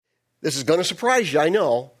This is going to surprise you, I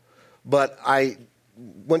know, but I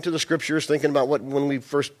went to the scriptures thinking about when we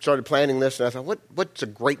first started planning this, and I thought, what's a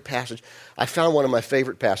great passage? I found one of my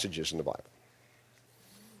favorite passages in the Bible.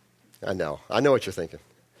 I know what you're thinking.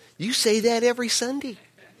 You say that every Sunday.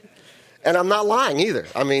 And I'm not lying either.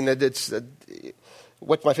 I mean,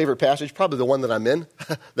 what's my favorite passage? Probably the one that I'm in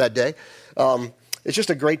that day. It's just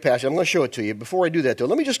a great passage. I'm going to show it to you. Before I do that, though,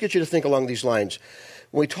 let me just get you to think along these lines.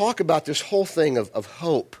 When we talk about this whole thing of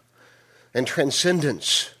hope and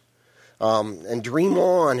transcendence and dream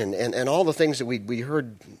on and all the things that we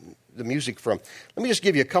heard the music from, let me just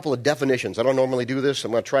give you a couple of definitions. I don't normally do this.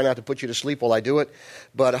 I'm going to try not to put you to sleep while I do it.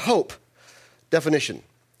 But hope, definition,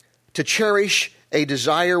 to cherish a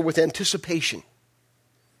desire with anticipation.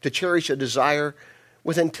 To cherish a desire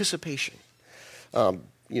with anticipation.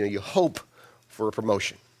 You hope for a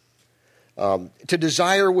promotion. To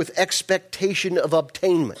desire with expectation of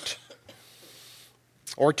obtainment.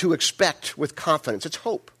 Or to expect with confidence. It's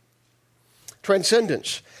hope.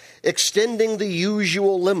 Transcendence, extending the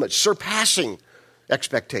usual limits, surpassing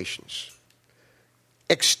expectations.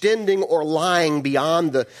 Extending or lying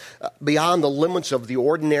beyond the limits of the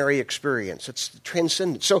ordinary experience. It's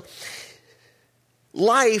transcendent. So,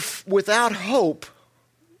 life without hope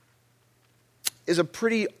is a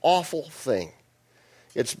pretty awful thing.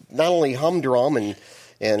 It's not only humdrum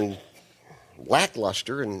and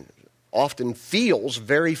lackluster and often feels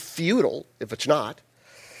very futile if it's not,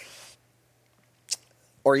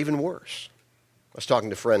 or even worse. I was talking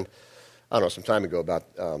to a friend, I don't know, some time ago about,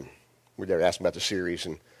 we were asking about the series,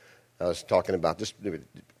 and I was talking about this,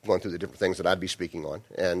 going through the different things that I'd be speaking on.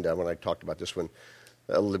 And when I talked about this one,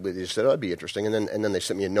 they said, that'd be interesting. And then they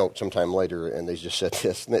sent me a note sometime later, and they just said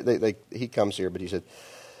this. He comes here, but he said,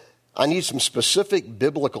 I need some specific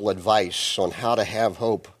biblical advice on how to have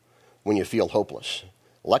hope when you feel hopeless.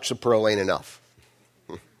 Lexapro ain't enough.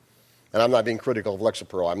 And I'm not being critical of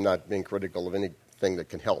Lexapro. I'm not being critical of anything that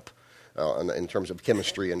can help in terms of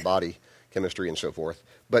chemistry and body chemistry and so forth.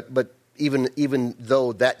 But even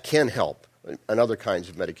though that can help and other kinds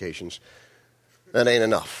of medications, that ain't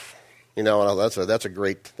enough. That's a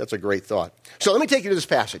great thought. So let me take you to this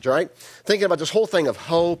passage, all right? Thinking about this whole thing of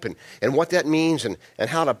hope and what that means and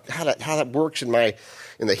how that works in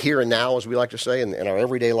the here and now, as we like to say, in our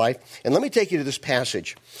everyday life. And let me take you to this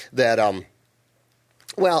passage that,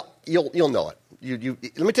 you'll know it.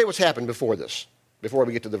 Let me tell you what's happened before this, before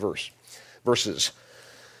we get to the verses.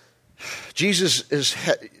 Jesus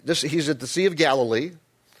he's at the Sea of Galilee,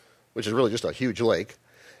 which is really just a huge lake,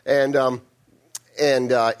 and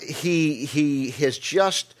he has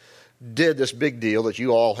just did this big deal that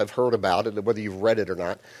you all have heard about, whether you've read it or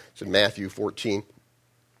not. It's in Matthew 14.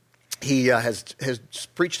 He has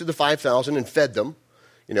preached to the 5,000 and fed them,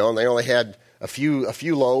 and they only had a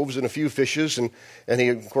few loaves and a few fishes, and he,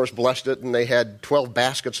 of course, blessed it, and they had 12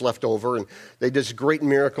 baskets left over, and they did this great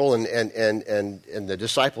miracle, and the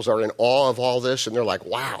disciples are in awe of all this, and they're like,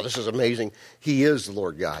 wow, this is amazing. He is the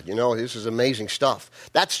Lord God. This is amazing stuff.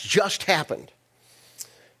 That's just happened.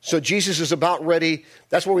 So Jesus is about ready.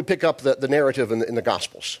 That's where we pick up the narrative in the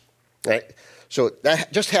Gospels, right? So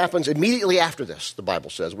that just happens immediately after this, the Bible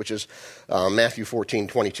says, which is Matthew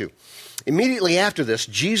 14:22. Immediately after this,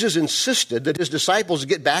 Jesus insisted that his disciples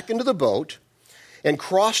get back into the boat and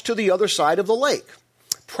cross to the other side of the lake,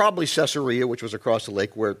 probably Caesarea, which was across the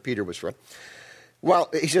lake where Peter was from. Well,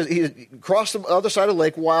 he says he crossed the other side of the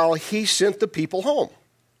lake while he sent the people home.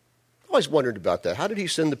 I always wondered about that. How did he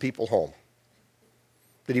send the people home?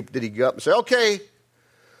 Did he go up and say, okay,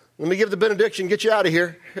 let me give the benediction, get you out of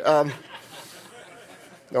here?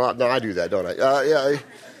 No, I do that, don't I?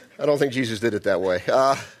 I don't think Jesus did it that way.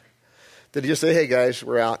 Did he just say, hey, guys,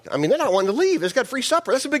 we're out? I mean, they're not wanting to leave. It's got free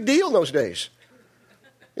supper. That's a big deal in those days.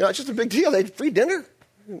 It's just a big deal. They had free dinner.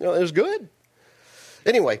 It was good.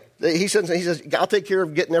 Anyway, he says, I'll take care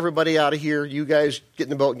of getting everybody out of here. You guys get in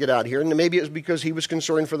the boat and get out of here. And maybe it was because he was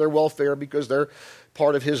concerned for their welfare because they're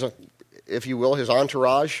part of his, if you will, his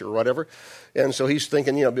entourage or whatever. And so he's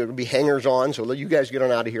thinking, it'll be hangers on. So let you guys get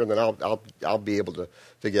on out of here, and then I'll be able to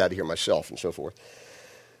get out of here myself and so forth.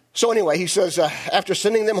 So anyway, he says, after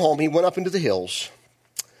sending them home, he went up into the hills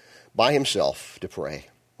by himself to pray.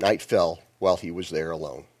 Night fell while he was there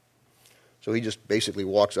alone. So he just basically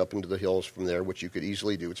walks up into the hills from there, which you could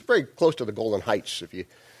easily do. It's very close to the Golden Heights if you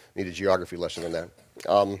need a geography lesson on that.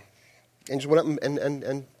 And just went up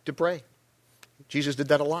and to pray. Jesus did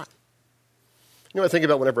that a lot. I think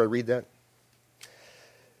about whenever I read that?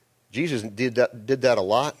 Jesus did that a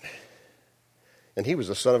lot, and he was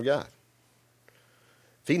the Son of God.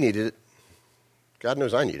 If he needed it, God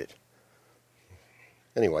knows I need it.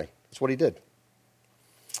 Anyway, that's what he did.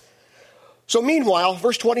 So meanwhile,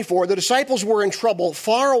 verse 24, the disciples were in trouble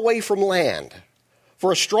far away from land,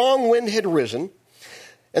 for a strong wind had risen,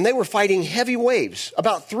 and they were fighting heavy waves.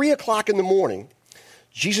 About 3 o'clock in the morning,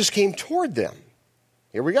 Jesus came toward them.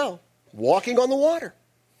 Here we go, walking on the water.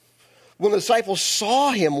 When the disciples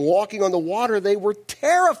saw him walking on the water, they were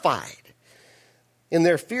terrified. In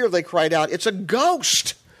their fear, they cried out, "It's a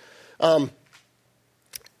ghost."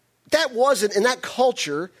 That wasn't, in that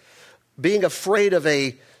culture, being afraid of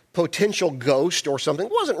a potential ghost or something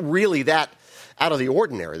wasn't really that out of the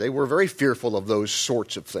ordinary. They were very fearful of those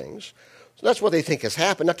sorts of things. So that's what they think has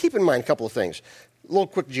happened. Now, keep in mind a couple of things. A little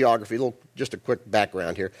quick geography, just a quick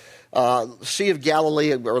background here. Sea of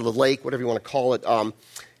Galilee, or the lake, whatever you want to call it,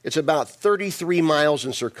 it's about 33 miles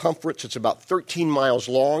in circumference. It's about 13 miles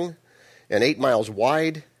long and 8 miles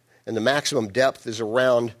wide, and the maximum depth is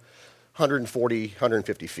around 140,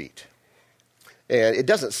 150 feet. And it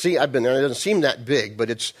doesn't seem, I've been there, it doesn't seem that big, but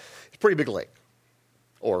it's a pretty big lake,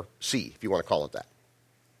 or sea, if you want to call it that.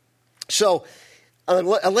 So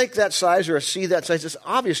a lake that size or a sea that size, it's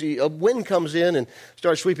obviously a wind comes in and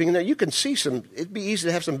starts sweeping in there. You can see it'd be easy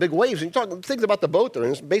to have some big waves. And think about the boat there,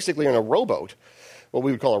 and it's basically in a rowboat, what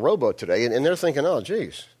we would call a rowboat today, and they're thinking, oh,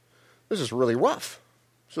 geez, this is really rough.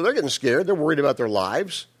 So they're getting scared. They're worried about their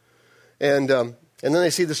lives. And then they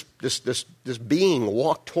see this being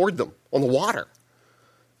walk toward them on the water.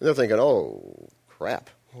 And they're thinking, oh, crap,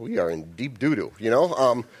 we are in deep doo-doo, you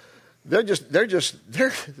know.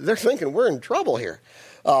 They're thinking we're in trouble here.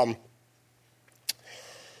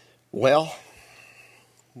 Well,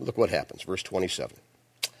 look what happens. Verse 27.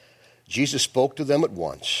 Jesus spoke to them at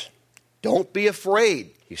once. "Don't be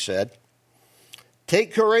afraid," he said.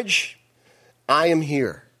 "Take courage. I am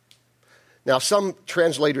here." Now, some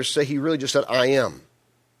translators say he really just said, "I am,"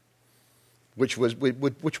 which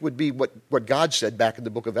would be what God said back in the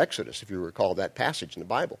book of Exodus, if you recall that passage in the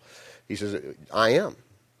Bible. He says, "I am."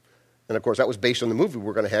 And, of course, that was based on the movie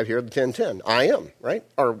we're going to have here, the 10:10. I am, right?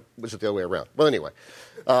 Or was it the other way around? Well, anyway,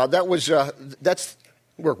 that's,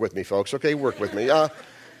 work with me, folks, okay? Work with me.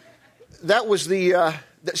 That was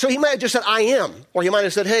so he might have just said, "I am," or he might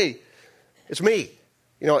have said, "Hey, it's me."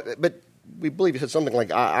 You know, but we believe he said something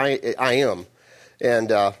like, I am,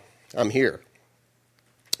 and I'm here.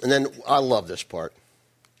 And then I love this part.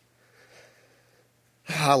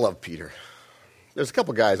 I love Peter. There's a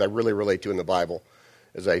couple guys I really relate to in the Bible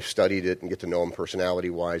as I studied it and get to know him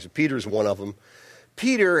personality-wise. Peter's one of them.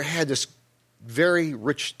 Peter had this very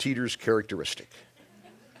rich teeter's characteristic.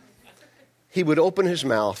 He would open his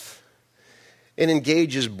mouth and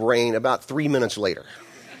engage his brain about 3 minutes later.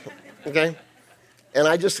 Okay? And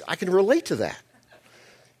I can relate to that.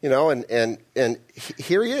 You know, and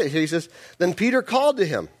here he is. He says, then Peter called to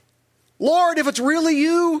him, "Lord, if it's really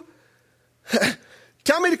you,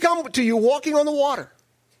 tell me to come to you walking on the water."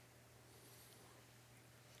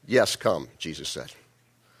 "Yes, come," Jesus said.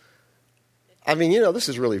 I mean, you know, this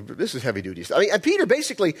is heavy duty stuff. I mean, and Peter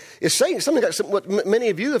basically is saying something like what many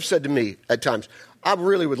of you have said to me at times. I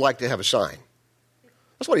really would like to have a sign.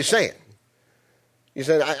 That's what he's saying. He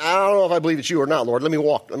said, I don't know if I believe it's you or not, Lord. Let me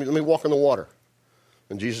walk. Let me walk on the water.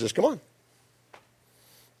 And Jesus says, come on.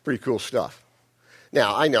 Pretty cool stuff.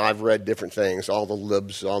 Now, I know I've read different things, all the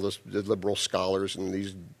libs, all the liberal scholars and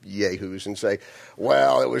these yahoos, and say,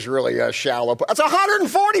 well, it was really a shallow. It's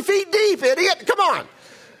 140 feet deep, idiot. Come on.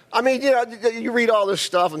 I mean, you know, you read all this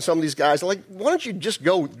stuff, and some of these guys are like, why don't you just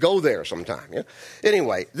go there sometime? Yeah?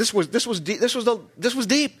 Anyway, this was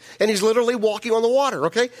deep, and he's literally walking on the water,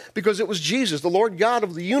 okay? Because it was Jesus, the Lord God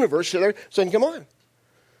of the universe, there saying, come on.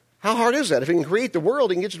 How hard is that? If he can create the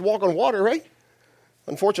world, he can get you to walk on water, right?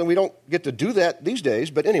 Unfortunately, we don't get to do that these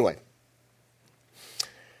days, but anyway.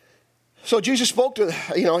 So Jesus spoke to,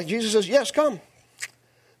 Jesus says, yes, come.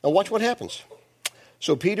 Now watch what happens.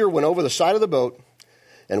 So Peter went over the side of the boat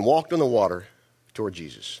and walked on the water toward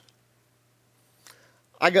Jesus.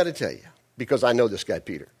 I got to tell you, because I know this guy,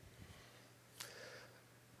 Peter.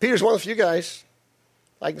 Peter's one of the few guys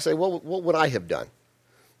I can say, well, what would I have done?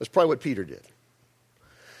 That's probably what Peter did.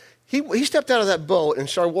 He stepped out of that boat and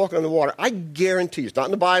started walking on the water. I guarantee you, it's not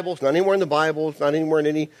in the Bible, it's not anywhere in the Bible, it's not anywhere in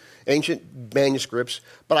any ancient manuscripts,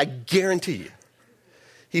 but I guarantee you,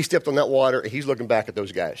 he stepped on that water and he's looking back at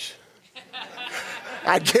those guys.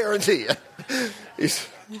 I guarantee you.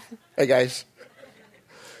 Hey guys,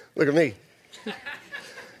 look at me.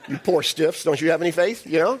 You poor stiffs, don't you have any faith?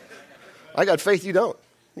 You know? I got faith, you don't.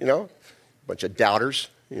 You know? A bunch of doubters,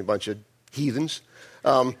 a bunch of heathens.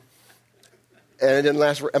 And it didn't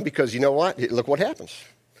last and because you know what? Look what happens.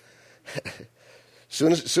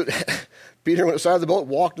 Soon Peter went aside of the boat,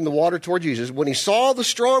 walked in the water toward Jesus. When he saw the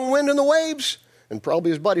strong wind and the waves, and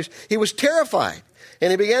probably his buddies. He was terrified,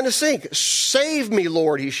 and he began to sink. "Save me,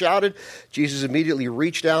 Lord," he shouted. Jesus immediately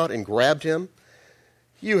reached out and grabbed him.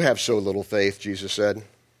 "You have so little faith," Jesus said.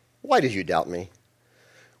 "Why did you doubt me?"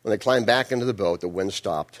 When they climbed back into the boat, the wind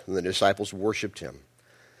stopped, and the disciples worshiped him.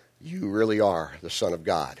 "You really are the Son of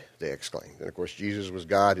God," they exclaimed. And of course, Jesus was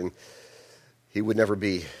God, and he would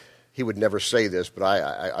never say this, but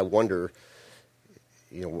I wonder,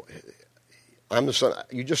 I'm the Son.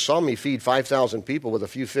 You just saw me feed 5,000 people with a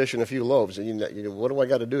few fish and a few loaves, and what do I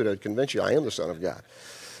got to do to convince you I am the Son of God?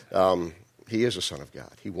 He is the Son of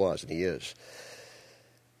God. He was, and he is.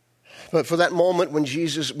 But for that moment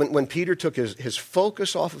when Peter took his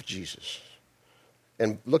focus off of Jesus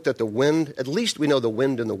and looked at the wind, at least we know the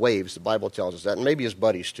wind and the waves, the Bible tells us that, and maybe his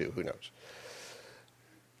buddies too, who knows.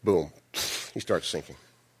 Boom, he starts sinking.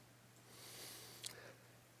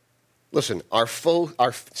 Listen, our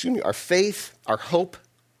faith, our hope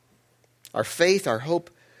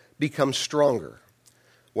becomes stronger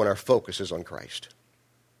when our focus is on Christ.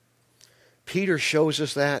 Peter shows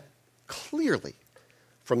us that clearly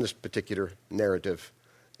from this particular narrative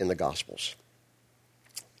in the Gospels.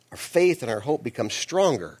 Our faith and our hope become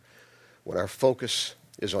stronger when our focus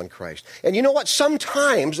is on Christ. And you know what?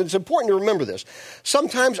 Sometimes, and it's important to remember this,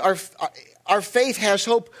 sometimes our faith has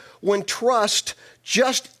hope when trust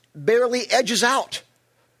just barely edges out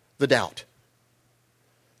the doubt.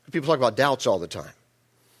 People talk about doubts all the time.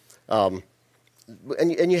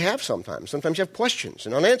 And you have sometimes. Sometimes you have questions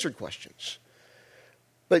and unanswered questions.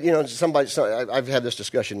 But, I've had this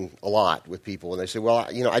discussion a lot with people, and they say, well,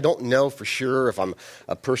 I don't know for sure if I'm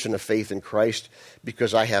a person of faith in Christ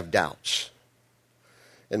because I have doubts.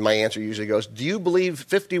 And my answer usually goes, do you believe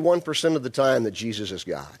 51% of the time that Jesus is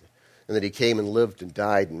God and that he came and lived and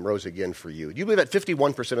died and rose again for you? Do you believe that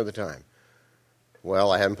 51% of the time?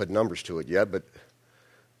 Well, I haven't put numbers to it yet, but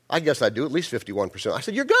I guess I do, at least 51%. I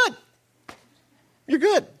said, you're good. You're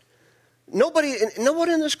good. Nobody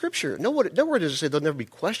in the Scripture, nowhere does it say there'll never be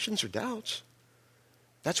questions or doubts.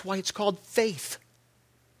 That's why it's called faith.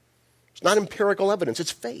 It's not empirical evidence,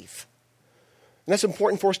 it's faith. And that's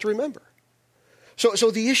important for us to remember.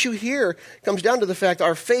 So the issue here comes down to the fact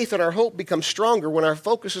our faith and our hope become stronger when our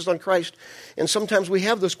focus is on Christ. And sometimes we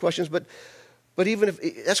have those questions, but even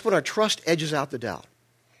if that's when our trust edges out the doubt.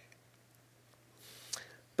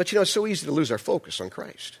 But it's so easy to lose our focus on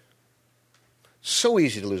Christ. So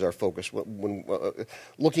easy to lose our focus when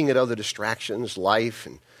looking at other distractions, life,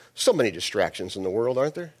 and so many distractions in the world,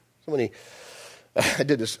 aren't there? So many. I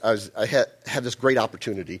did this. I had this great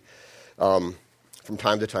opportunity from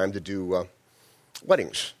time to time to do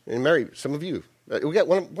weddings and marry some of you. We got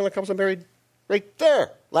one of the couples I married right there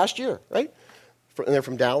last year, right? And they're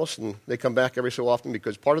from Dallas, and they come back every so often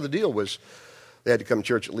because part of the deal was they had to come to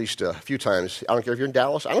church at least a few times. I don't care if you're in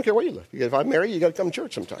Dallas. I don't care where you live. If I marry you, got to come to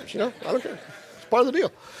church sometimes. I don't care. Part of the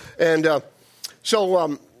deal. And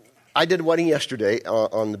so I did a wedding yesterday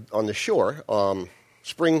on the shore,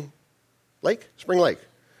 Spring Lake,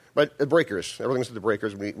 but the Breakers. Everything's at the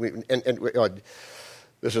Breakers.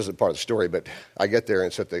 This isn't part of the story, but I get there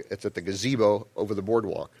and it's at the gazebo over the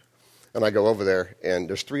boardwalk, and I go over there and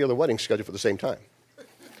there's 3 other weddings scheduled for the same time,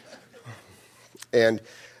 and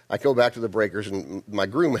I go back to the Breakers, and my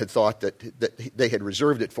groom had thought that they had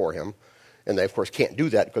reserved it for him, and they of course can't do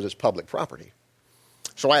that because it's public property.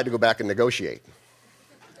 So I had to go back and negotiate.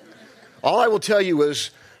 All I will tell you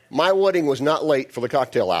is my wedding was not late for the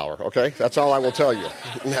cocktail hour, okay? That's all I will tell you.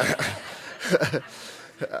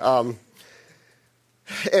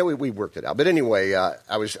 And we worked it out. But anyway,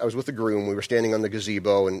 I was with the groom. We were standing on the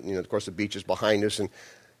gazebo, and of course the beach is behind us, and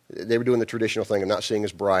they were doing the traditional thing of not seeing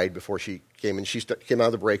his bride before she came, and she came out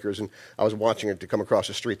of the Breakers, and I was watching her to come across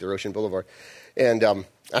the street, there, Ocean Boulevard. And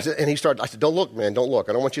I said, don't look, man, don't look.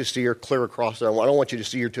 I don't want you to see her clear across there. I don't want you to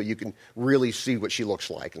see her till you can really see what she looks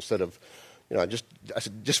like instead of, I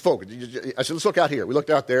said, just focus. I said, let's look out here. We looked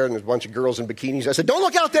out there, and there's a bunch of girls in bikinis. I said, don't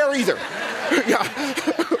look out there either.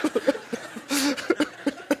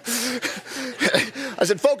 I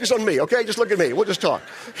said, focus on me, okay? Just look at me. We'll just talk.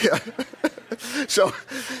 Yeah. So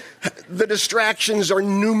the distractions are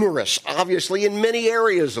numerous, obviously, in many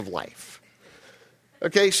areas of life.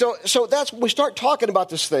 Okay, so that's when we start talking about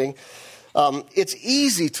this thing. It's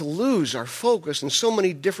easy to lose our focus in so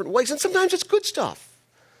many different ways, and sometimes it's good stuff.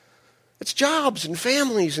 It's jobs and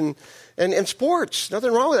families and sports.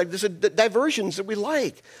 Nothing wrong with that. There's diversions that we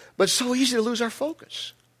like, but it's so easy to lose our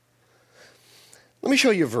focus. Let me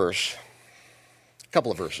show you a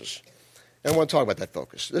couple of verses. And I want to talk about that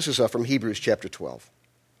focus. This is from Hebrews chapter 12.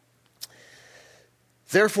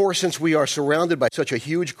 Therefore, since we are surrounded by such a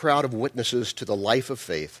huge crowd of witnesses to the life of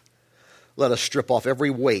faith, let us strip off every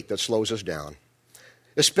weight that slows us down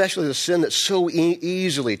especially the sin that so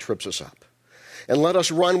easily trips us up. And let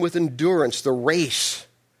us run with endurance the race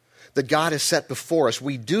that God has set before us.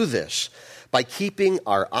 We do this by keeping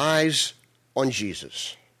our eyes on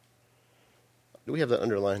Jesus. Do we have that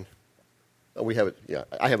underlined? Oh, we have it. Yeah,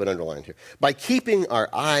 I have it underlined here. By keeping our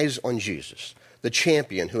eyes on Jesus, the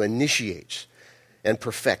champion who initiates and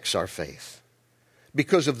perfects our faith.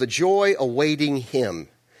 Because of the joy awaiting him,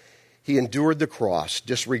 he endured the cross,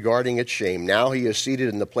 disregarding its shame. Now he is seated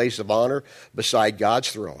in the place of honor beside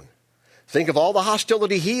God's throne. Think of all the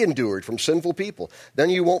hostility he endured from sinful people. Then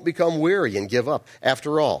you won't become weary and give up.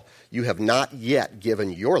 After all, you have not yet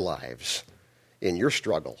given your lives in your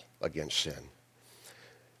struggle against sin.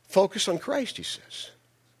 Focus on Christ, he says.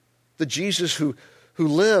 The Jesus who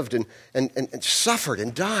lived and suffered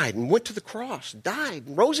and died and went to the cross, died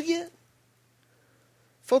and rose again.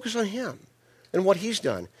 Focus on him and what he's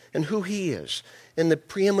done and who he is and the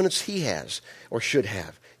preeminence he has or should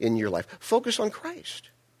have in your life. Focus on Christ.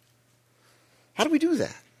 How do we do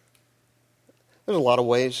that? There's a lot of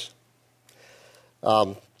ways.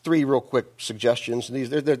 3 real quick suggestions.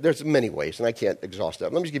 There's many ways, and I can't exhaust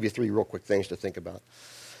that. Let me just give you 3 real quick things to think about.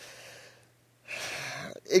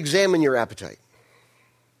 Examine your appetite.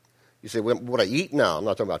 You say, well, what I eat? No, I'm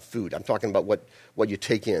not talking about food. I'm talking about what you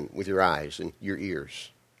take in with your eyes and your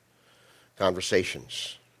ears.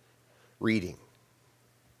 Conversations, reading,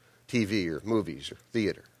 TV or movies or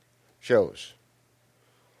theater, shows.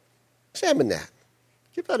 Examine that.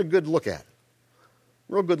 Give that a good look at.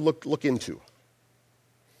 Real good look into,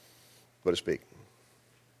 so to speak.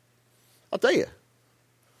 I'll tell you.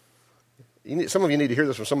 Some of you need to hear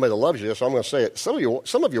this from somebody that loves you, so I'm going to say it. Some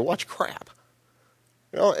of you watch crap.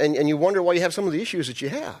 You know, and you wonder why you have some of the issues that you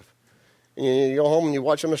have. And you go home and you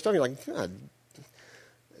watch some of the stuff, you're like, God,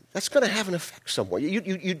 that's going to have an effect somewhere.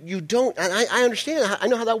 You don't, and I understand, I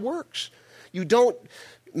know how that works. You don't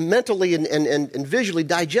mentally and visually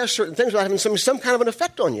digest certain things without having some kind of an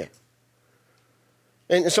effect on you.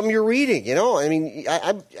 And some of your reading, you know, I mean,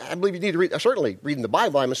 I believe you need to read, certainly reading the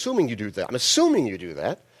Bible, I'm assuming you do that. I'm assuming you do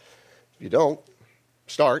that. If you don't,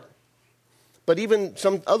 start. But even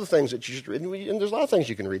some other things that you should read, and there's a lot of things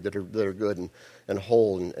you can read that are good and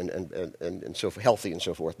whole and so healthy and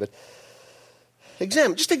so forth. But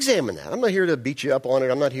just examine that. I'm not here to beat you up on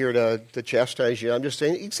it. I'm not here to chastise you. I'm just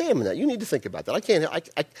saying, examine that. You need to think about that.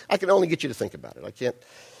 I can only get you to think about it. I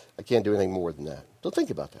can't do anything more than that. So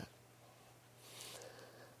think about that.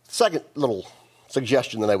 Second little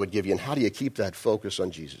suggestion that I would give you, and how do you keep that focus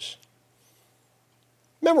on Jesus?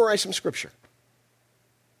 Memorize some scripture.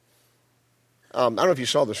 I don't know if you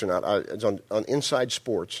saw this or not. It's on Inside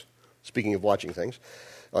Sports, speaking of watching things,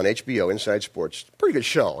 on HBO, Inside Sports. Pretty good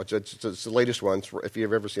show. It's the latest one. If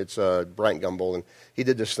you've ever seen it, it's Bryant Gumbel, and he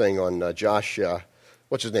did this thing on Josh,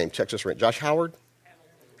 what's his name, Texas Rangers, Josh Howard?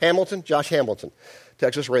 Hamilton? Josh Hamilton.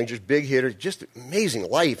 Texas Rangers, big hitter, just amazing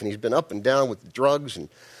life, and he's been up and down with drugs and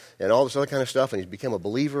all this other kind of stuff, and he's become a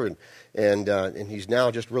believer, and he's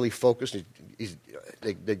now just really focused.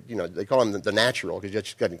 They call him the natural because he's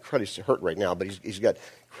just got incredible hurt right now, but he's got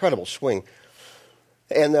incredible swing.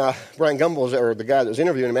 And Brian Gumbel, or the guy that was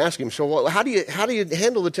interviewing him, asked him, so how do you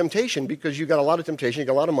handle the temptation? Because you got a lot of temptation, you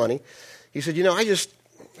got a lot of money. He said, I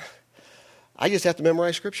just have to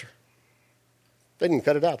memorize Scripture. They didn't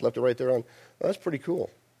cut it out, left it right there on. Well, that's pretty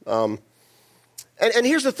cool. And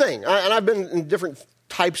here's the thing, and I've been in different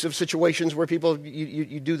types of situations where people,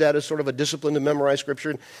 you do that as sort of a discipline to memorize Scripture,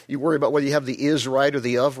 and you worry about whether you have the is right or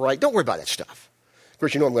the of right. Don't worry about that stuff. Of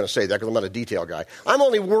course, you know I'm going to say that because I'm not a detail guy. I'm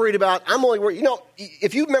only worried,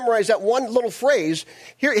 if you memorize that one little phrase,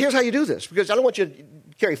 here's how you do this, because I don't want you to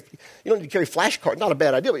carry, you don't need to carry flashcards, not a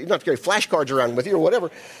bad idea, but you don't have to carry flashcards around with you or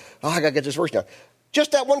whatever. Oh, I got to get this verse now.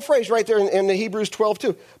 Just that one phrase right there in the Hebrews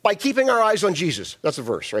 12:2. By keeping our eyes on Jesus. That's a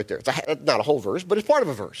verse right there. It's not a whole verse, but it's part of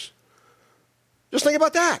a verse. Just think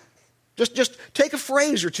about that. Just take a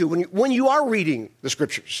phrase or two when you are reading the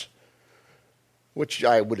Scriptures, which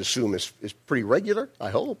I would assume is pretty regular. I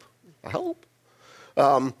hope.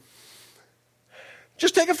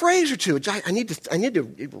 Just take a phrase or two. I need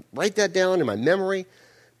to write that down in my memory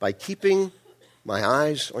by keeping my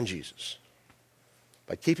eyes on Jesus,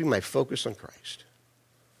 by keeping my focus on Christ.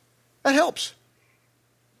 That helps.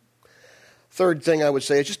 Third thing I would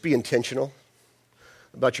say is just be intentional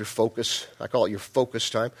about your focus. I call it your focus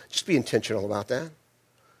time. Just be intentional about that.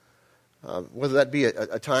 Whether that be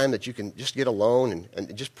a time that you can just get alone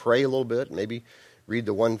and just pray a little bit, maybe read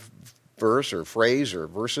the one verse or phrase or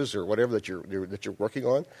verses or whatever that you're working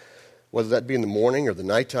on. Whether that be in the morning or the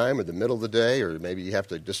nighttime or the middle of the day, or maybe you have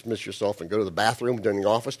to dismiss yourself and go to the bathroom during the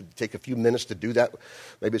office to take a few minutes to do that.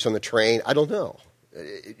 Maybe it's on the train. I don't know.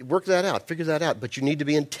 Work that out. Figure that out. But you need to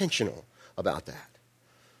be intentional about that.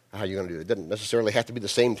 How you're going to do it. It doesn't necessarily have to be the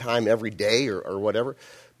same time every day or whatever,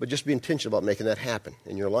 but just be intentional about making that happen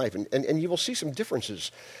in your life. And you will see some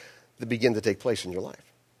differences that begin to take place in your life.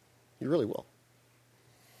 You really will.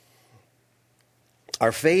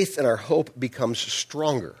 Our faith and our hope becomes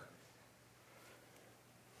stronger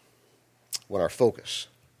when our focus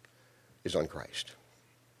is on Christ.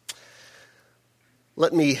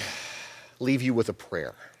 Let me leave you with a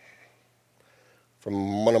prayer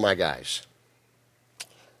from one of my guys.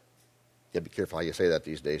 You gotta be careful how you say that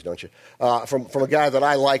these days, don't you? From a guy that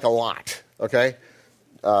I like a lot, okay?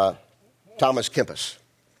 Thomas Kempis.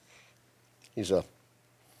 He's a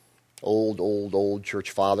old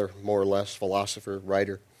church father, more or less, philosopher,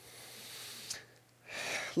 writer.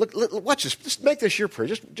 Look, watch this. Just make this your prayer.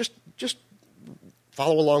 Just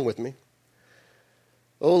follow along with me.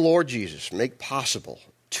 Oh, Lord Jesus, make possible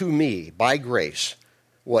to me by grace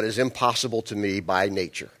what is impossible to me by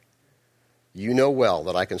nature. You know well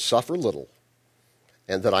that I can suffer little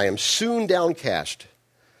and that I am soon cast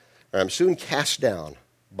down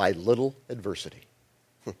by little adversity.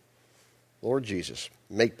 Lord Jesus,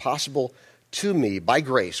 make possible to me by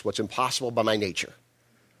grace what's impossible by my nature.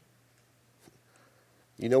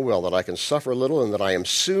 You know well that I can suffer little and that I am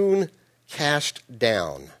soon cast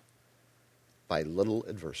down by little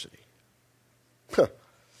adversity.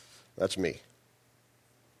 That's me.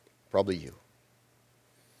 Probably you.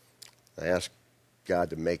 I ask God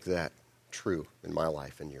to make that true in my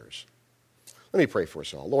life and yours. Let me pray for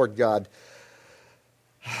us all. Lord God,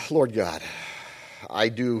 I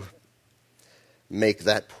do make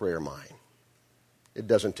that prayer mine. It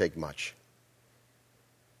doesn't take much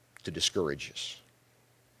to discourage us.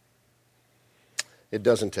 It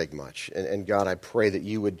doesn't take much. And God, I pray that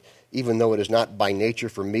you would, even though it is not by nature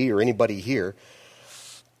for me or anybody here,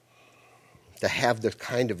 to have the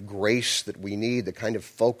kind of grace that we need, the kind of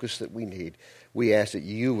focus that we need, we ask that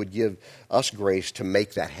you would give us grace to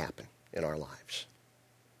make that happen in our lives.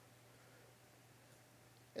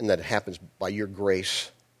 And that it happens by your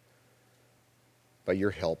grace, by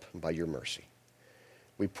your help, and by your mercy.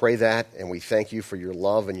 We pray that, and we thank you for your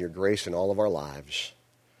love and your grace in all of our lives.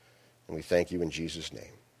 And we thank you in Jesus'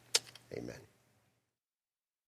 name. Amen.